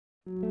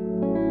This,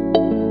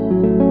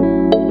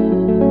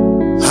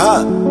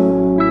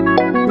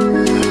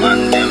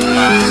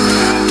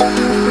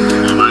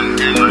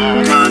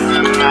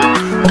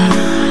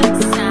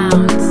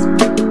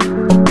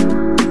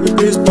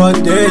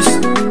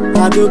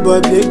 I do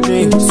but big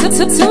dreams.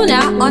 Tuna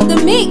on the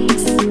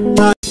mix.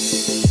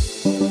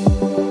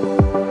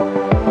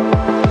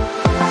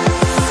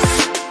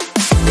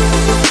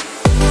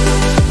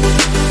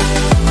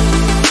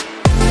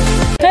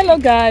 Hello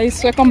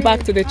guys, welcome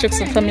back to the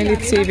Chooks and Family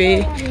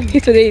TV.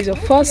 If today is your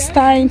first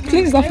time,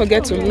 please don't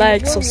forget to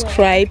like,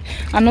 subscribe,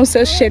 and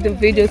also share the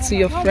video to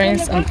your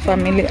friends and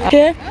family.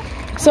 Okay,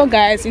 so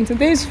guys, in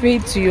today's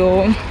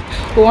video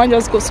we want to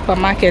just go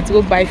supermarket,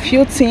 go buy a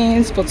few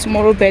things for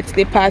tomorrow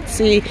birthday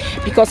party,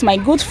 because my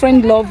good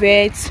friend love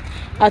it.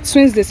 Our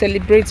twins, they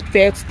celebrate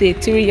birthday,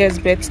 3 years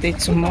birthday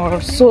tomorrow,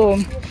 so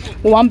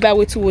we want buy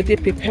what would they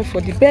prepare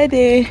for the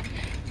birthday.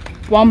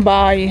 One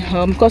buy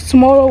because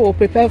tomorrow we'll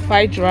prepare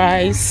fried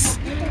rice,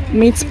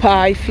 meat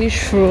pie,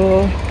 fish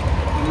roll,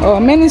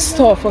 many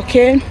stuff.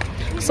 Okay,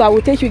 so I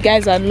will take you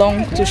guys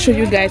along to show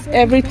you guys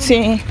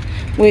everything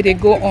where they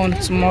go on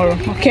tomorrow.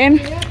 Okay,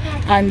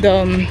 and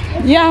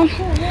yeah,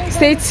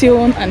 stay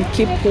tuned and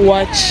keep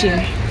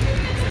watching.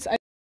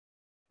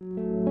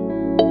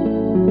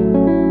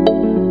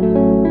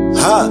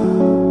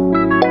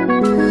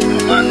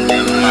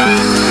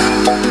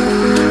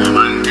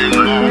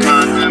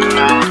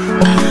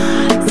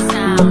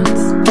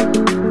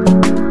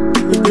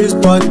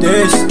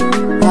 This,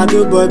 I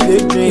do but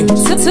big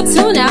dreams.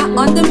 Tuna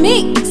on the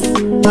mix.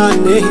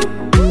 Honey,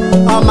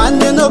 I'm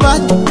under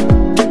nobody.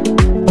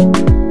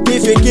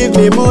 If you give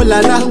me more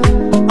now,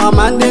 I'm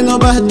under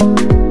nobody.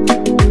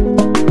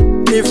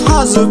 If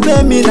hustle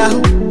pay me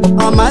now,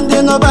 I'm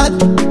under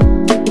nobody.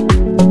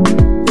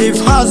 If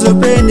hustle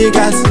pay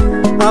niggas,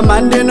 I'm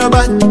under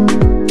nobody.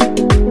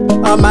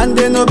 I'm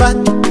under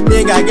nobody.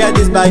 Nigga get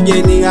this bag,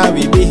 how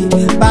we be.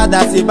 Bad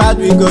as it bad,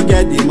 we go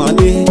get the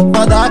money.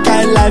 For that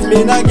kind life,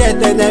 me not get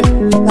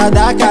them.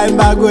 That kind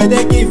bag where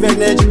they give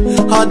energy.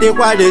 How they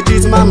qua they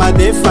treat mama,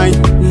 they fine.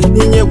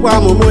 In your qua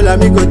momola,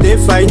 me go they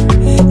fine.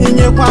 In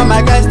your qua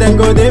my guys, then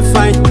go they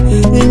fine.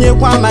 In your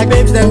qua my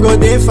babes, then go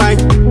they fine.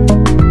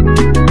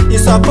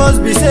 It's supposed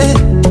to be safe.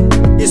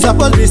 It's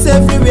supposed to be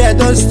safe everywhere,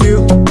 don't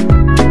steal.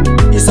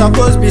 It's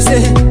supposed to be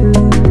safe.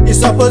 It's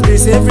supposed to be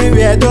safe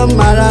everywhere, don't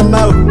matter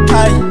about.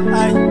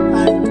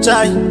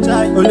 Chai,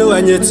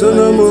 Oluwa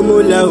nyetuno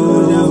mumula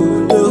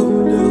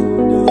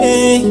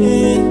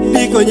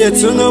Biko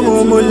nyetuno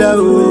mumula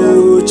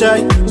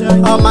Chai,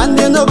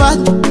 amande no bad.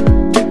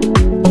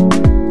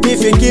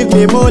 If you give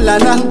me mula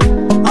now,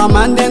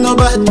 amande no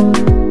bad.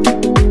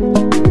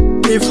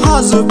 If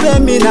hustle pay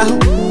me now,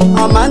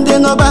 amande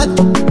no bad.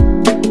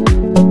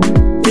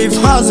 If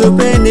hustle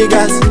pay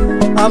niggas,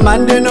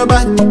 amande no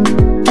bad.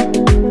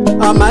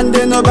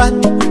 Amande no bad.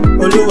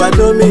 Oluwa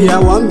do me I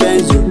want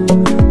benzo.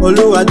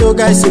 Oluwa do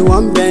guys say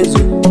one benzo.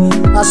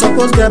 I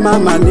suppose get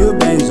mama new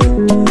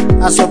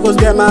benzo. I suppose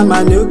get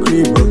mama new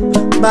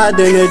cribbo. Bad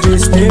energy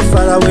stay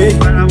far away.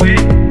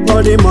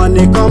 All the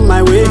money come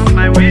my way.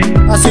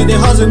 I see the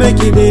hustle make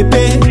it they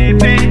pay.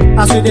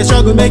 I see the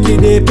struggle make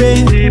it they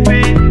pay.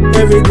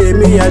 Every day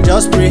me I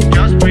just pray.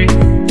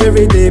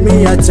 Every day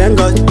me I thank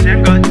God.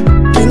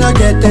 You not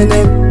get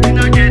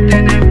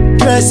them.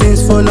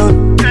 Blessings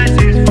follow.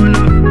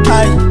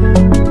 Aye,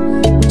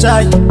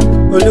 chai.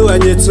 Oluwa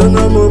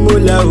nyetuno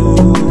mumula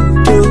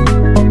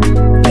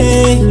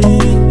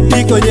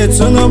Biko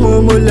nyetuno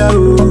mumula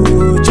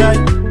chai.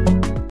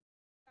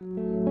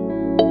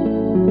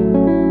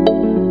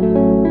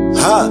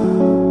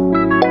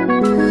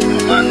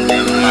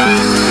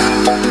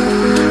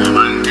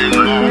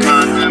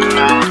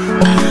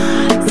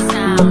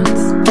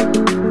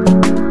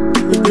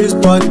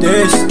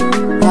 This,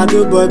 I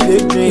do but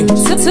big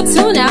dreams.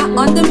 Tuna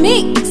on the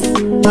mix.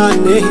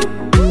 Honey,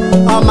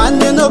 I'm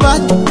under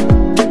nobody.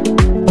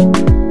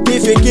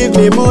 If you give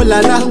me more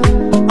now,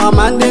 I'm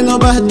under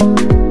nobody.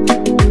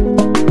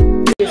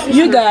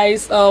 You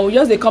guys, we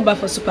just come back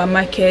from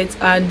supermarket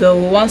and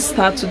we want to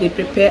start to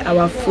prepare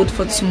our food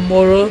for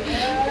tomorrow.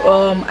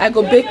 I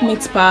go bake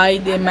meat pie,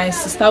 then my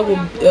sister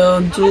will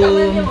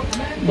do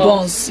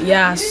buns.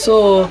 Yeah,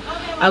 so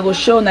I go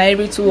show na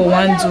everything we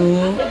want to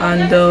do,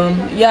 and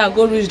yeah, I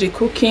go reach the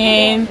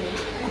cooking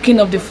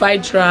of the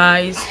fried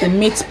rice, the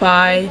meat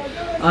pie,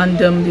 and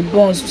the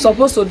buns. We're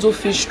supposed to do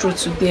fish roll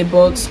today,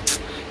 but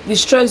the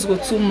stress go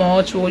too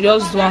much. We'll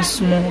just do one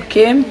small.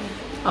 Okay,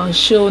 I'll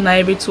show na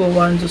everything we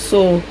want to do.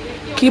 So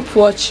keep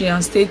watching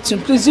and stay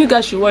tuned. Please, you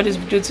guys should watch this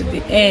video to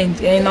the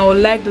end, and I will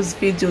like this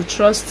video.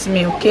 Trust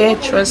me, okay?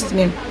 Trust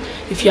me.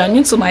 If you are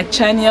new to my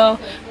channel,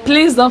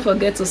 please don't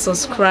forget to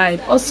subscribe.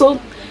 Also,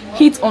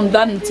 hit on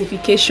that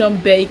notification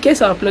bell in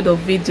case I upload a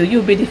video.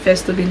 You'll be the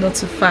first to be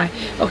notified.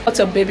 About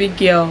your baby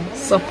girl,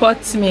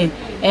 support me,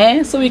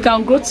 so we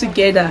can grow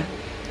together.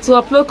 To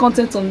upload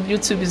content on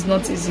YouTube is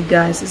not easy,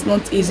 guys. It's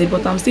not easy,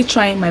 but I'm still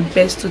trying my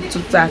best to do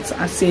that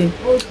as an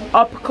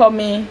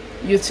upcoming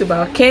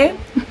YouTuber. Okay.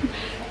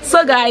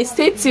 So guys,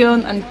 stay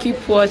tuned and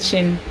keep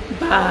watching.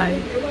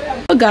 Bye.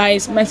 So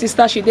guys, my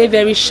sister, she did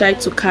very shy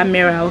to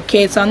camera,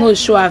 okay, so I know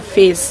show her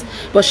face,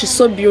 but she's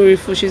so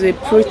beautiful. She's a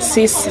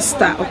pretty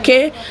sister,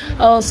 okay.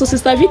 So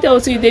sister, if you tell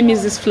us you didn't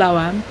miss this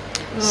flower,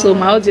 so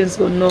my audience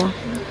will know.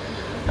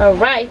 All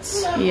right.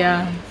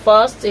 Yeah.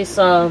 First is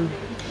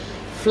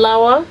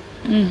flour.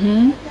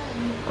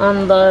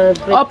 And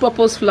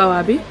all-purpose flour,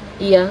 abi?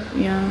 Yeah.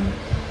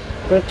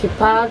 Baking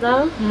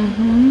powder.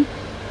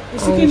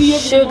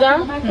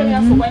 Sugar.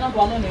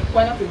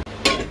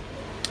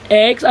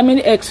 Eggs. How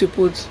many eggs you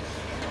put?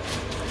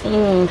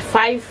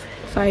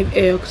 5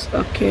 eggs.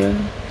 Okay.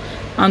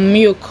 And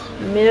milk.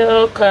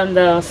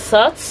 And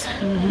salt.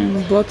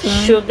 Butter.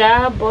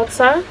 Sugar,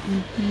 butter.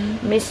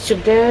 Mixed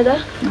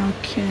together.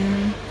 Okay.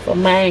 For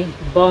my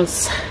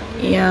buns.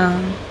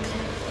 Yeah.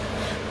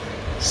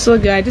 So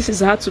guys, this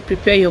is how to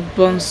prepare your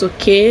buns,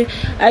 okay.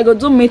 I go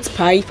do meat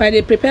pie. If I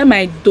dey prepare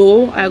my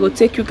dough, I go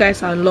take you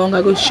guys along.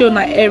 I go show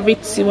now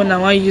everything when I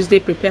want to use they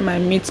prepare my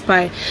meat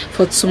pie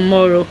for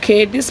tomorrow,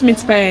 okay. This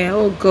meat pie,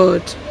 oh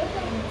god,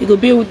 it will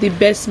be with the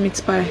best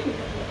meat pie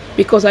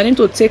because I need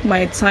to take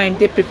my time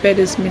they prepare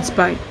this meat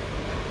pie.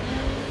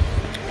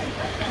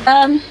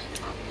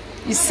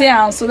 You see,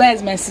 so that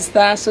is my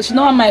sister. So she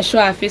don't want me to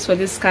show her face for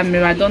this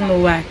camera. I don't know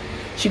why.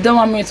 She don't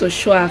want me to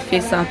show her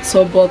face at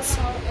all, but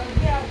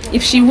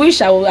if she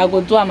wish, I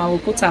will do am. I will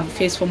put her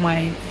face for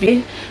my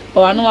video,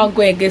 but I know I'll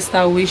go against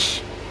her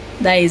wish.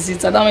 That is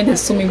it. I don't want the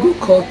swimming go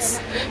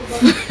cut.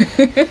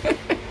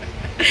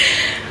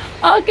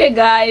 Okay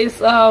guys,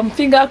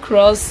 finger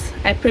crossed.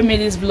 I pray may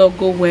this vlog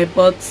go well,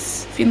 but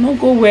if it not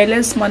go well,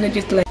 let's manage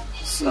it like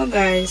so.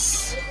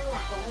 Guys,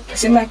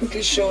 see my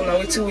quickly show now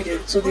what we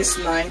did to this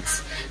night.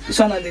 This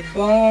one are the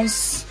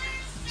buns.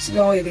 See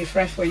how they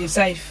fry for you.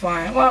 Say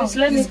fine. Wow,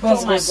 this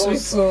buns go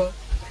sweet,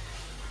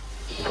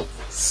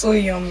 so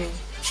yummy.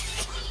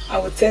 I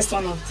will test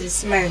one of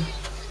these, man.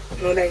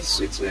 You know that is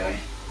sweet, really.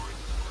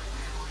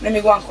 Let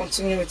me go and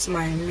continue with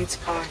my meat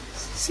pie.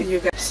 See you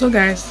guys. So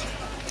guys,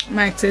 I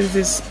might test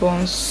this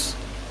buns.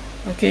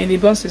 Okay, the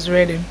buns is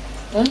ready.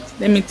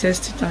 Let me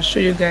test it and show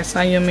you guys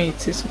how yummy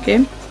it is,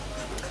 okay?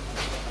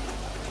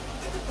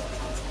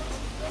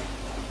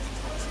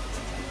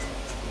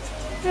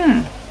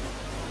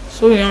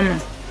 So yummy.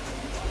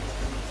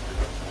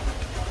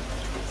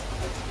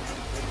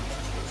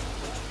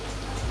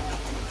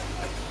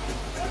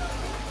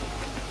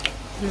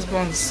 These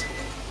buns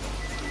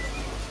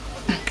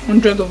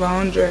 100 over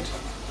 100.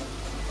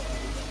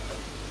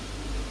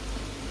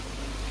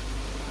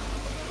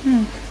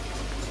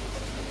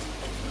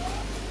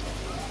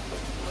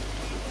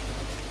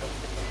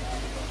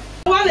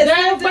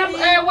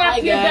 Hi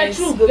guys,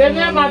 good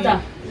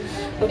morning.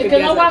 Hope you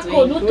guys are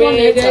doing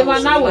great.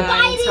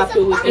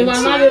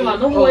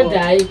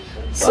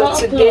 So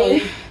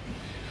today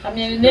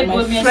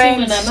my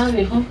friend's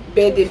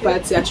birthday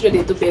party. Actually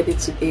they do birthday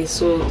today,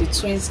 so the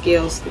twins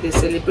girls they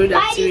celebrate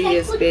their 3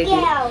 years birthday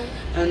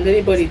and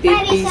everybody they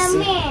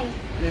busy.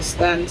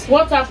 Understand?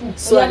 What happened?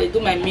 So I do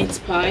my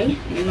meat pie,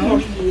 you know.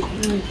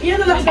 You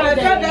know that's my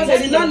friend that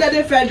said not let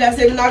the friend that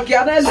said not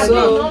get it. I'll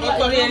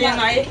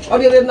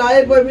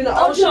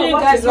show you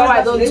guys how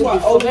I don't do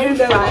it. Very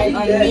fine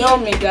and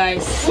yummy,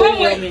 guys. So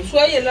yummy.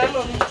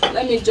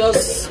 Let me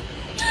just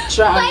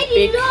try and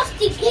bake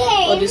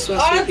all this one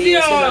today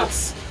so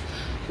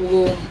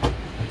that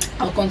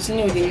I'll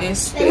continue with the next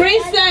step.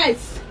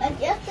 Princess!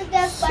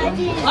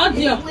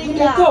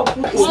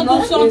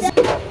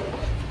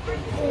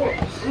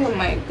 Oh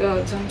my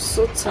god, I'm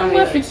so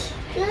tired.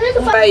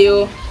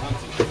 By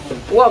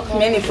work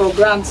many for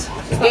grants.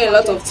 Get a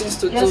lot of things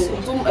to do.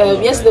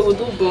 Yesterday we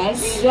do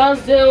buns.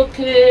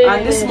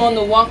 And this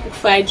morning we want cook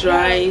fried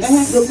rice.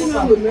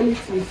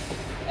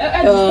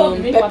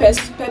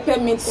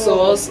 Peppermint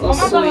sauce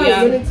also,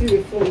 yeah. And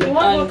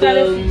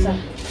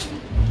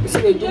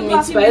we do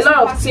meat pie. A lot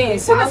of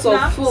things, a lot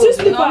of food,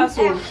 you know.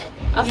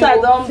 After I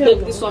don't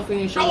bake this one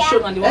finish, I'll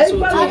show you the ones we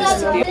do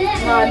yesterday.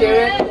 Now the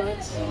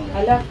records.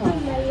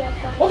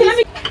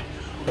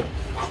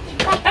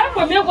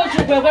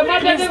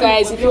 Please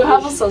guys, if you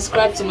haven't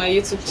subscribed to my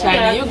YouTube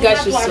channel, you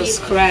guys should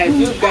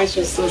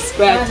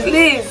subscribe.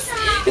 Please.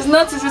 It's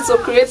not easy to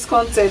create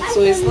content,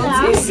 so it's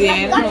not easy.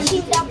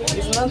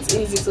 It's not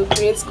easy to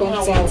create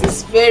content.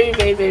 It's very,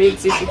 very, very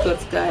difficult,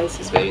 guys.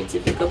 It's very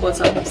difficult,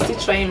 but I'm still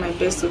trying my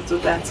best to do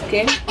that,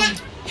 okay?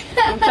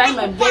 I'm trying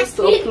my best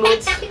to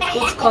upload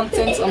good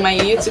content on my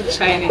YouTube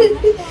channel.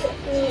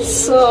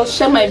 So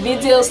share my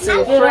videos to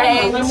your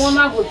friends,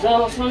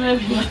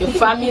 your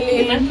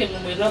family,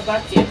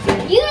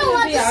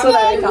 so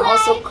that they can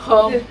also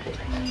come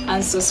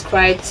and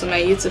subscribe to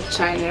my YouTube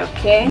channel,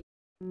 okay?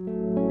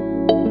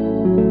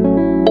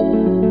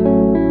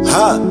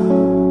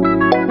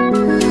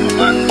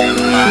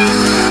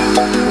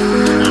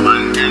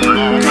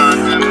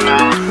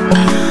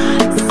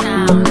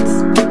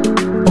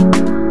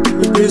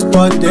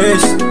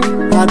 This,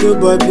 I do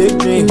but big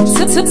dreams.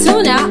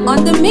 Tuna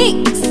on the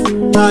mix.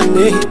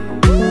 Honey,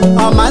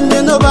 I'm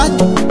under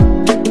nobody.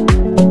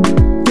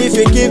 If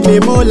you give me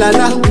more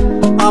lala,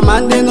 I'm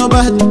under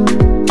nobody.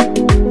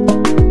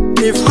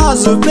 If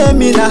hustle pay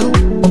me now,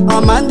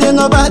 I'm under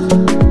nobody.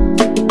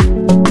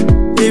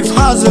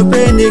 hustle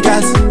pay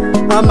niggas,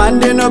 a man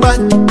they no bad.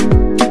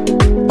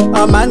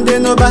 A man they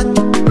no bad.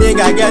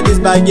 Nigga get this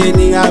bag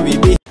anyhow we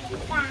be.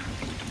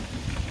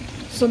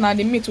 So now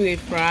the meat we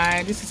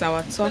fry. This is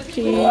our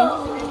turkey,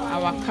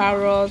 our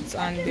carrots,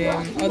 and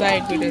other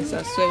ingredients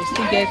as well. We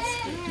still get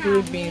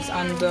green beans,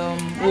 and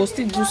we'll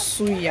still do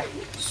suya.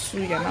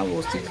 Now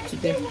we'll still do to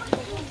them.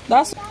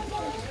 That's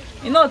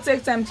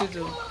take time to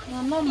do.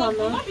 No,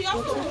 mama.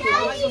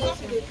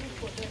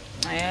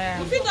 Yeah.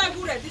 Okay.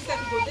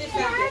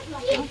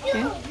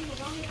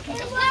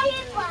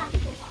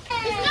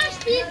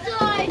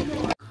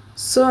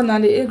 So now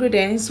the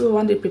ingredients we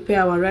want to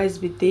prepare our rice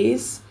with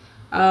this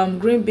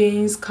green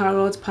beans,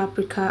 carrot,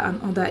 paprika,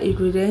 and other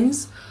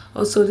ingredients.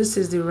 Also, this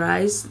is the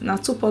rice. Now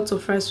 2 pots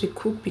of rice we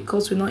cook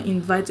because we not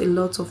invite a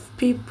lot of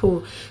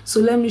people. So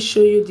let me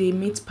show you the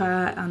meat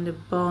pie and the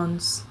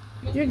buns.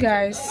 You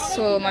guys,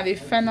 so now the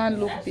final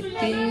look with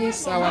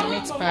this, our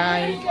meat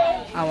pie,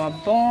 our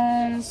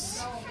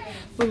buns,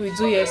 what we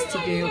do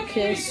yesterday.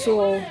 Okay,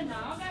 so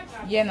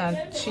yeah, now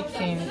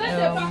chicken,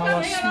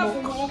 our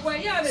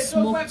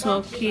smoked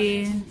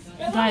turkey.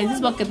 Guys, this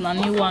bucket na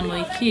new one, or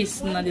in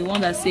case na the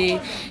one that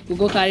say we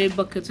go carry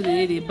bucket to the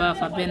day they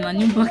bath. I bet na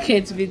new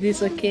bucket with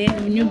this. Okay,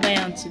 we new buy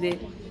on today.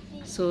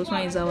 So this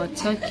one is our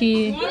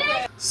turkey.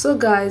 So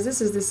guys,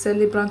 this is the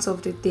celebrants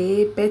of the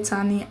day.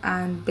 Bethany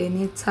and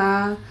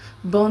Benita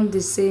born the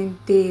same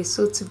day,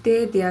 so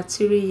today they are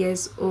 3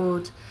 years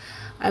old.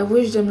 I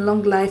wish them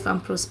long life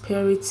and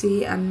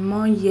prosperity and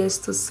more years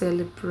to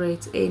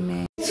celebrate.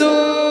 Amen.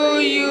 To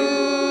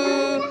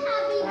you,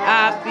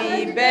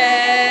 happy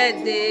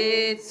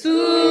birthday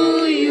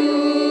to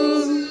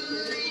you,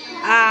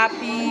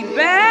 happy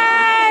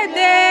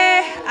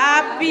birthday,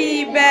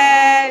 happy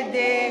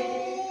birthday,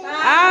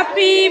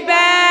 happy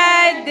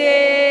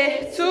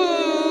birthday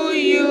to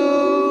you.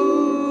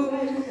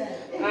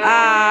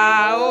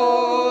 How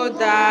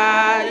old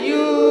are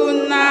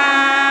you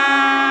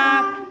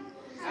now?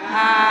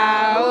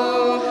 How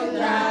old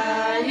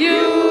are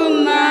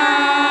you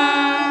now?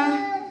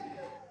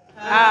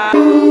 How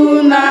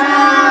old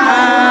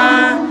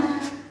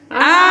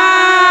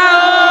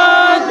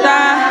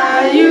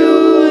are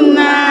you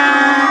now?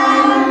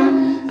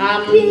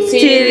 I'm 3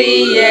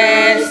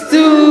 years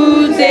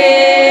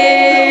today.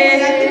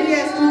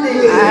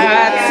 I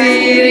had 3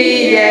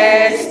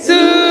 years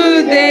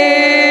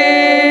today.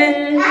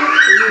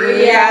 We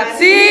are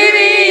 3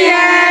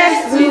 years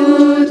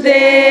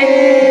today.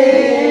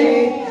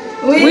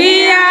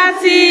 We are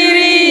 3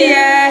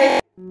 years.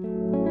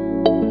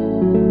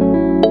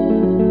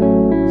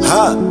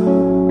 Ha!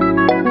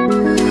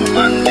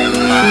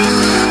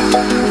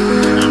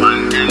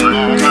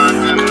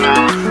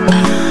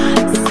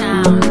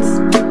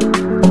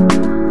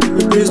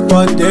 This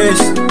this,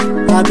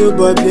 I do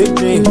but big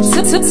dreams.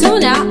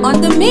 Tuna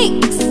on the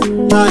mix.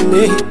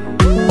 Money,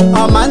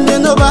 a man they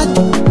no bad.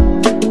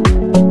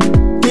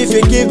 If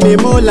you give me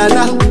more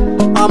now,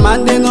 a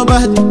man they no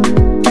bad.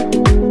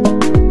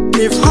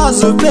 If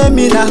hustle pay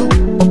me now,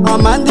 a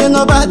man they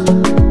no bad.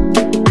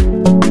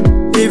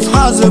 If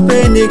hustle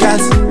pay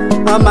niggas,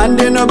 a man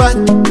they no bad.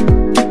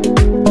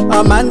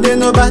 A man they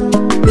no bad.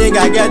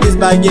 Nigga get this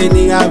bag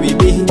anyhow we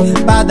be.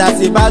 Bad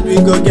as it bad we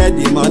go get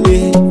the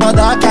money. For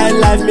that kind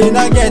life me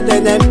not get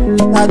them.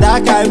 Now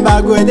that kind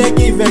bag where they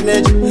give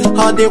energy.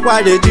 How they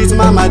qua they treat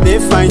mama they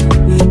fine.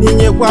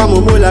 Inye kwa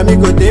mumula me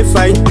go they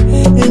fine.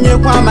 Inye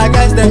kwa my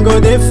guys then go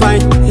they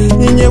fine.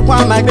 Inye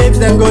kwa my babes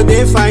then go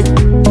they fine.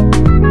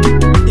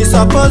 It's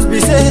supposed be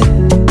say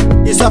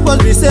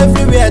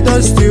everywhere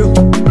don't steal.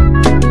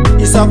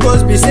 It's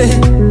supposed be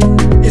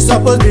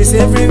say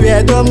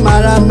everywhere don't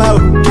marama.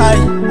 Aye.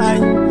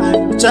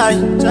 Chai,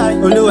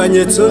 Oluwa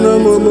nyetuno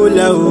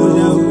mumula o.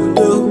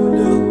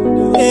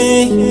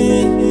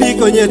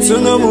 Biko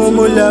nyetuno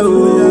mumula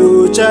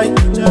o. Chai,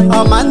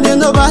 a man they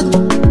no bad.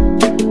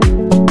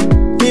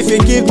 If you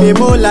give me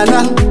mula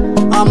now,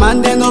 a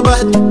man they no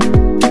bad.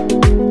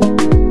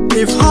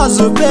 If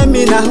hustle pay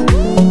me now,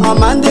 a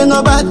man they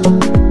no bad.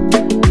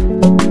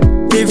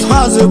 If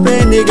hustle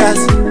pay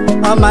niggas,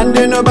 a man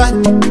they no bad.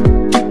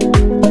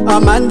 A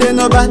man they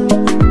no bad.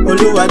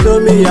 Oluwa do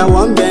me a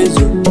one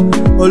benzo.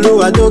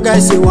 Oluwa do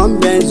guys see one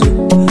benzo.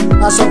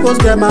 I suppose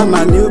get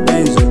mama new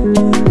benzo.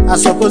 I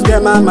suppose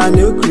get mama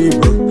new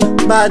crib.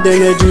 Bad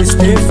energy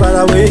stay far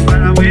away.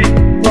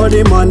 All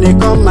the money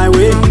come my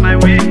way.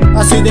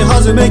 I see the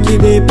hustle make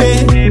it they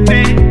pay.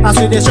 I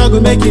see the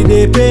struggle make it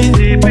they pay.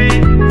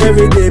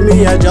 Every day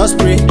me I just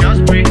pray.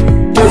 Every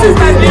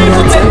day me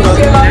I thank God.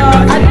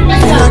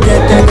 You don't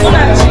get any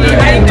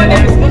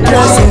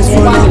blessings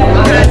for me.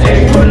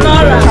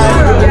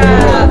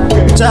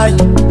 Chai,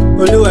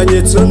 Oluwa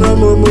nyetuno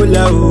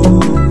mumula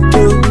o.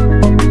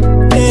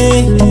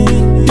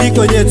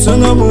 Biko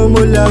nyetuno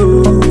mumula o.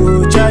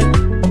 Chai.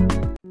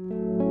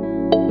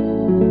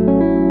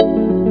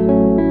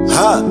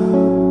 Ha.